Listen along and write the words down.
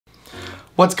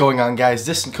What's going on, guys?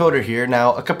 Disencoder here.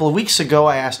 Now, a couple of weeks ago,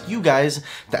 I asked you guys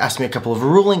to ask me a couple of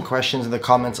ruling questions in the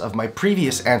comments of my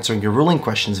previous Answering Your Ruling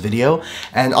Questions video,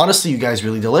 and honestly, you guys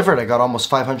really delivered. I got almost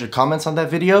 500 comments on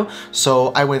that video,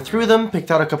 so I went through them,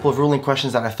 picked out a couple of ruling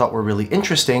questions that I thought were really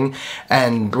interesting,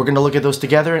 and we're going to look at those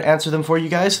together and answer them for you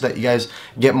guys so that you guys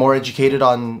get more educated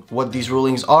on what these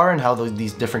rulings are and how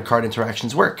these different card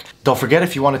interactions work. Don't forget,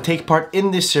 if you want to take part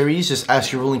in this series, just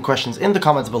ask your ruling questions in the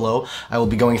comments below. I will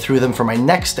be going through them for my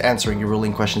next Answering Your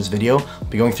Ruling Questions video. I'll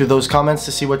be going through those comments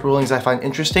to see what rulings I find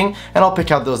interesting, and I'll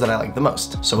pick out those that I like the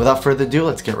most. So without further ado,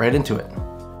 let's get right into it.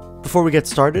 Before we get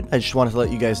started, I just wanted to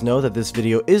let you guys know that this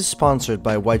video is sponsored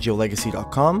by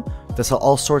YGOLegacy.com. They sell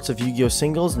all sorts of Yu-Gi-Oh!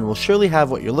 Singles and will surely have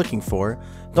what you're looking for.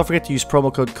 Don't forget to use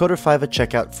promo code CODER5 at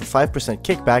checkout for 5%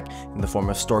 kickback in the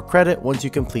form of store credit once you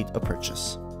complete a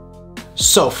purchase.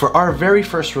 So, for our very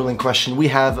first ruling question, we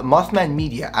have Mothman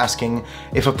Media asking,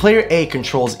 if a player A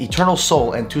controls Eternal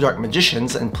Soul and 2 Dark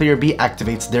Magicians, and player B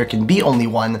activates There Can Be Only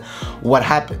One, what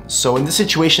happens? So in this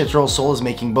situation, Eternal Soul is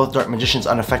making both Dark Magicians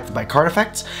unaffected by card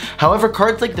effects. However,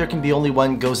 cards like There Can Be Only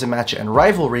One, Goes in Match, and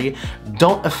Rivalry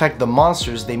don't affect the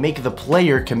monsters. They make the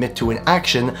player commit to an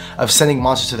action of sending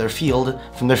monsters to their field,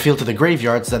 from their field to the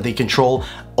graveyard, so that they control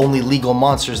only legal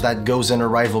monsters that Goes in or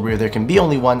Rivalry or There Can Be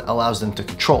Only One allows them to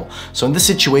control. So in this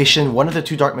situation, one of the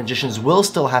 2 Dark Magicians will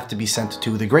still have to be sent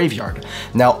to the graveyard.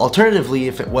 Now, alternatively,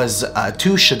 if it was 2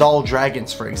 Shadal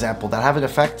Dragons, for example, that have an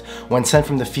effect when sent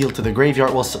from the field to the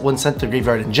graveyard, well, when sent to the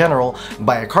graveyard in general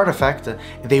by a card effect,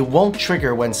 they won't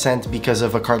trigger when sent because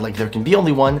of a card like There Can Be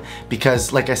Only One,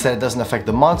 because, like I said, it doesn't affect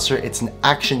the monster, it's an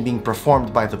action being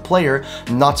performed by the player,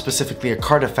 not specifically a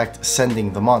card effect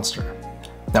sending the monster.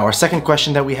 Now, our second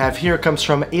question that we have here comes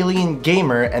from Alien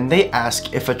Gamer, and they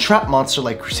ask, if a trap monster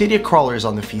like Crusadia Crawler is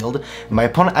on the field, and my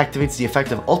opponent activates the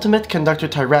effect of Ultimate Conductor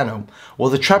Tyranno, will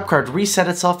the trap card reset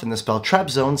itself in the spell trap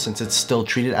zone since it's still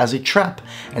treated as a trap?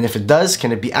 And if it does,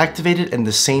 can it be activated in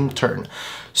the same turn?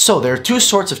 So there are 2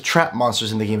 sorts of trap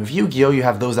monsters in the game of Yu-Gi-Oh! You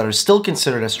have those that are still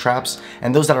considered as traps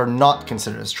and those that are not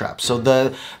considered as traps. So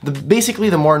basically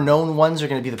the more known ones are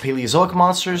going to be the Paleozoic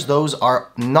monsters. Those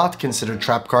are not considered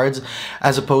trap cards,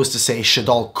 as opposed to, say,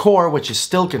 Shadal Core, which is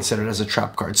still considered as a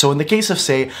trap card. So in the case of,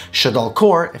 say, Shadal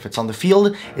Core, if it's on the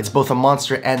field, it's both a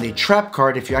monster and a trap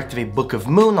card. If you activate Book of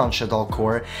Moon on Shadal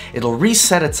Core, it'll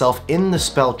reset itself in the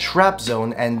spell trap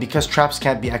zone, and because traps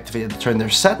can't be activated the turn they're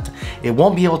set, it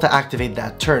won't be able to activate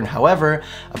that turn. However,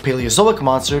 a Paleozoic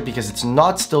monster, because it's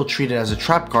not still treated as a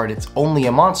trap card, it's only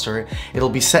a monster, it'll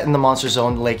be set in the monster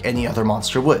zone like any other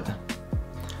monster would.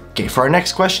 Okay, for our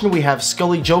next question, we have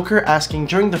Scully Joker asking,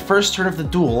 during the first turn of the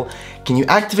duel, can you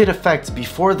activate effects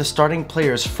before the starting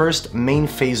player's first main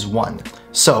phase 1?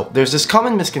 So, there's this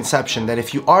common misconception that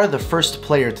if you are the first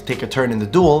player to take a turn in the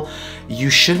duel, you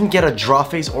shouldn't get a draw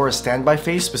phase or a standby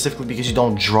phase, specifically because you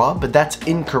don't draw, but that's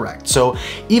incorrect. So,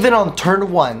 even on turn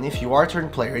 1, if you are a turn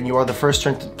player and you are the first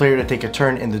player to take a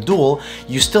turn in the duel,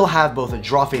 you still have both a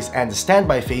draw phase and a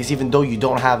standby phase, even though you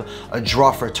don't have a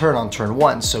draw for a turn on turn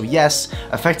 1. So yes,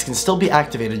 effects can still be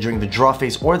activated during the draw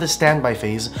phase or the standby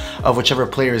phase of whichever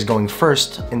player is going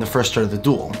first in the first turn of the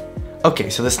duel.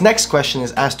 Okay, so this next question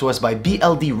is asked to us by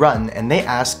BLD Run, and they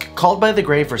ask, Called by the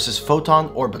Grave versus Photon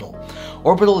Orbital.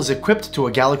 Orbital is equipped to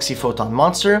a Galaxy Photon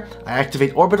monster. I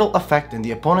activate Orbital effect and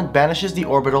the opponent banishes the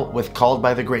Orbital with Called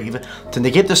by the Grave to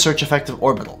negate the search effect of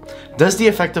Orbital. Does the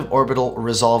effect of Orbital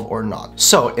resolve or not?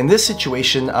 So, in this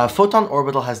situation, Photon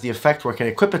Orbital has the effect where it can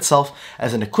equip itself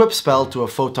as an equip spell to a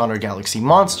Photon or Galaxy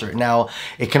monster. Now,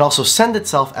 it can also send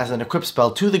itself as an equip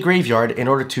spell to the graveyard in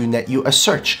order to net you a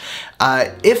search.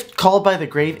 If Called by the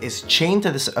Grave is chained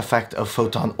to this effect of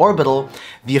Photon Orbital,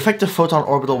 the effect of Photon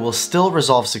Orbital will still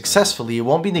resolve successfully. It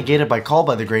won't be negated by Call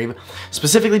by the Grave,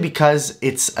 specifically because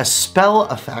it's a spell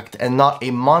effect and not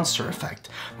a monster effect.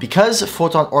 Because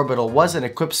Photon Orbital was an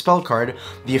equipped spell card,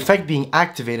 the effect being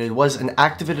activated was an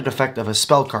activated effect of a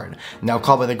spell card. Now,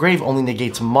 Call by the Grave only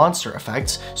negates monster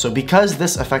effects, so because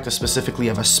this effect is specifically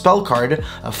of a spell card,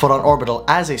 Photon Orbital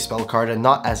as a spell card and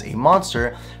not as a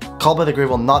monster, Call by the Grave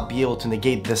will not be able to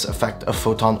negate this effect of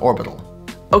Photon Orbital.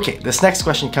 Okay, this next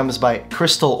question comes by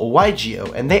Crystal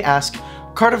YGO, and they ask,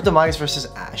 Card of Demise versus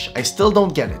Ash. I still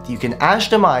don't get it. You can Ash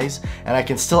Demise, and I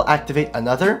can still activate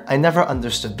another? I never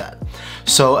understood that.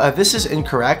 So this is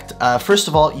incorrect. First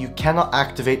of all, you cannot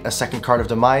activate a second Card of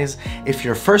Demise if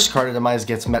your first Card of Demise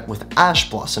gets met with Ash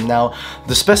Blossom. Now,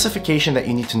 the specification that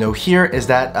you need to know here is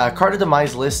that Card of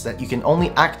Demise lists that you can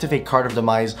only activate Card of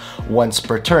Demise once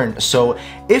per turn. So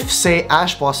if, say,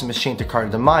 Ash Blossom is chained to Card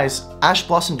of Demise, Ash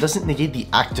Blossom doesn't negate the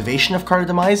activation of Card of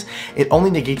Demise, it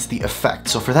only negates the effect.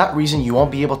 So for that reason, you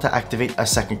won't be able to activate a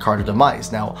second Card of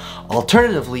Demise. Now,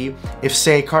 alternatively, if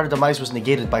say Card of Demise was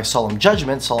negated by Solemn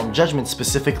Judgment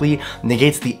specifically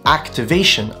negates the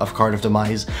activation of Card of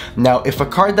Demise. Now, if a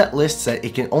card that lists that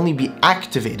it can only be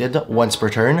activated once per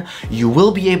turn, you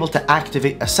will be able to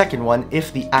activate a second one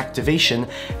if the activation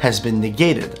has been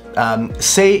negated.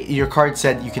 Say your card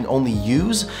said you can only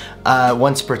use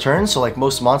once per turn, so like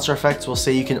most monster effects will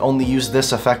say you can only use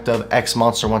this effect of X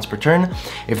monster once per turn.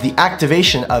 If the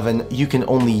activation of an you can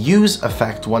only use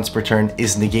effect once per turn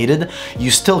is negated,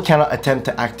 you still cannot attempt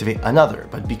to activate another.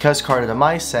 But because Card of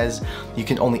Demise says you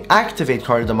can only activate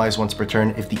Card of Demise once per turn,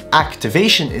 if the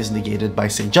activation is negated by,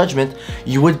 say, Judgment,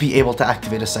 you would be able to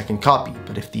activate a second copy.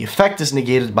 But if the effect is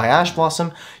negated by Ash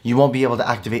Blossom, you won't be able to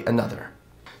activate another.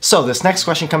 So this next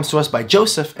question comes to us by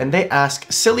Joseph, and they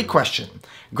ask, silly question.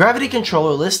 Gravity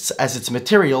Controller lists as its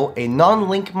material a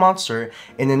non-link monster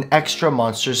in an extra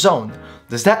monster zone.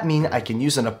 Does that mean I can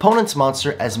use an opponent's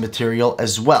monster as material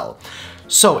as well?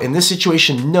 So in this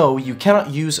situation, no, you cannot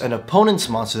use an opponent's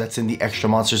monster that's in the extra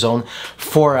monster zone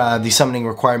for the summoning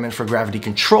requirement for Gravity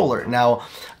Controller. Now,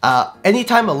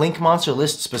 anytime a link monster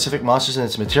lists specific monsters in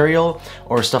its material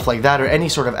or stuff like that, or any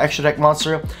sort of extra deck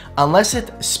monster, unless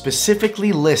it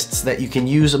specifically lists that you can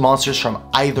use monsters from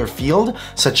either field,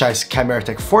 such as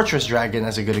Chimeritic Fortress Dragon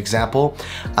as a good example,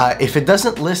 if it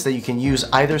doesn't list that you can use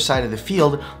either side of the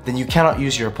field, then you cannot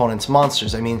use your opponent's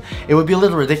monsters. I mean, it would be a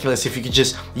little ridiculous if you could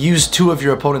just use two of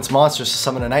your opponent's monsters to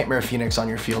summon a Nightmare Phoenix on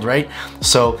your field, right?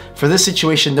 So for this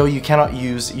situation, no, you cannot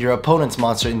use your opponent's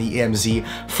monster in the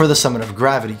EMZ for the summon of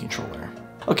Gravity Controller.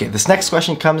 Okay, this next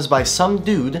question comes by some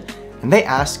dude, and they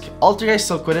ask, Altergeist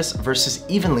Silquitous versus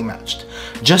Evenly Matched.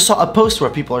 Just saw a post where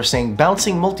people are saying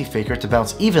bouncing Multifaker to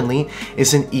bounce evenly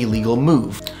is an illegal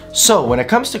move. So when it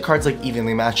comes to cards like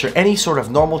Evenly Matched or any sort of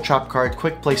normal trap card,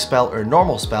 quick play spell, or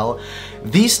normal spell,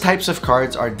 these types of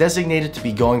cards are designated to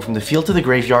be going from the field to the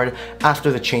graveyard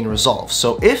after the chain resolves.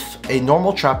 So if a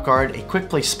normal trap card, a quick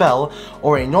play spell,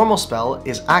 or a normal spell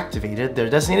is activated, they're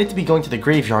designated to be going to the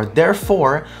graveyard.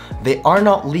 Therefore, they are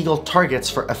not legal targets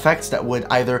for effects that would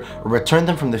either return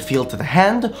them from the field to the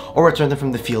hand or return them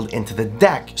from the field into the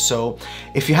deck. So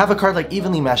if you have a card like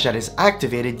Evenly Matched that is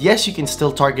activated, yes, you can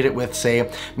still target it with,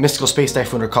 say, Mystical Space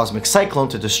Typhoon or Cosmic Cyclone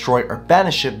to destroy or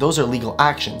banish it. Those are legal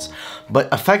actions.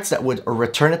 But effects that would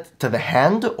return it to the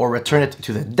hand or return it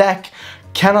to the deck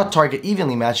cannot target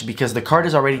Evenly Matched because the card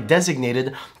is already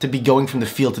designated to be going from the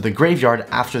field to the graveyard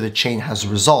after the chain has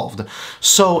resolved.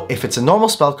 So if it's a normal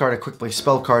spell card, a quick play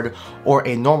spell card, or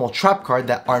a normal trap card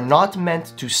that are not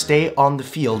meant to stay on the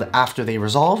field after they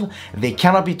resolve, they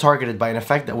cannot be targeted by an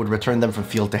effect that would return them from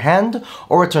field to hand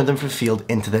or return them from field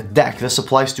into the deck. This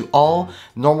applies to all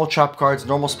normal trap cards,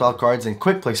 normal spell cards, and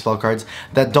quick play spell cards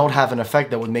that don't have an effect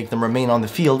that would make them remain on the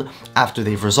field after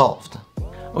they've resolved.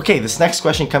 Okay, this next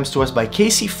question comes to us by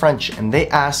Casey French, and they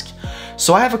ask,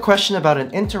 so I have a question about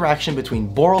an interaction between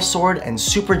Borrelsword and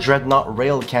Super Dreadnought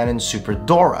Rail Cannon Super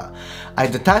Dora. I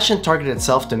detached and targeted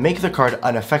itself to make the card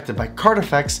unaffected by card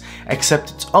effects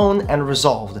except its own and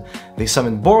resolved. They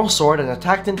summoned Borrelsword and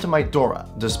attacked into my Dora.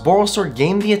 Does Borrelsword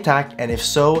gain the attack, and if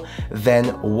so, then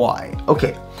why?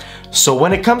 Okay. So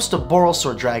when it comes to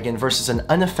Borrelsword Dragon versus an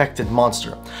unaffected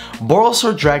monster,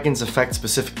 Borrelsword Dragon's effect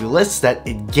specifically lists that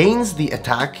it gains the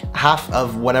attack, half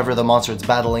of whatever the monster it's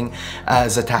battling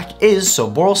as attack is, so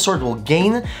Borrelsword will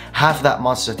gain half that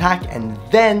monster's attack and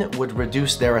then would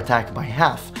reduce their attack by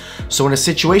half. So in a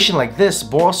situation like this,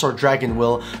 Borrelsword Dragon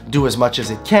will do as much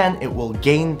as it can. It will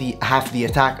gain half the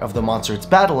attack of the monster it's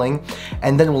battling,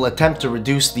 and then will attempt to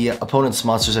reduce the opponent's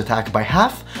monster's attack by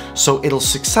half, so it'll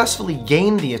successfully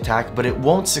gain the attack, but it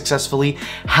won't successfully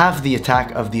have the attack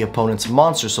of the opponent's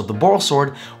monster. So the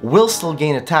Borrelsword will still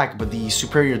gain attack, but the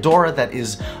superior Dora that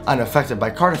is unaffected by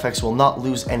card effects will not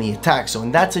lose any attack. So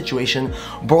in that situation,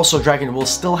 Borrelsword Dragon will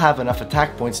still have enough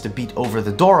attack points to beat over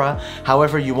the Dora.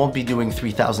 However, you won't be doing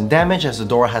 3000 damage as the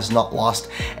Dora has not lost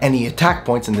any attack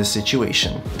points in this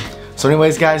situation. So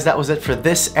anyways guys, that was it for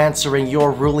this answering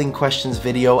your ruling questions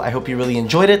video. I hope you really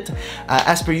enjoyed it.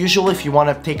 As per usual, if you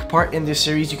want to take part in this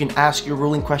series, you can ask your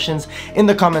ruling questions in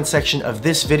the comment section of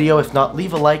this video. If not,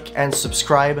 leave a like and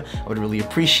subscribe. I would really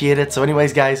appreciate it. So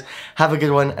anyways guys, have a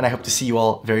good one, and I hope to see you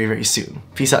all very, very soon.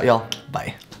 Peace out y'all.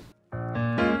 Bye.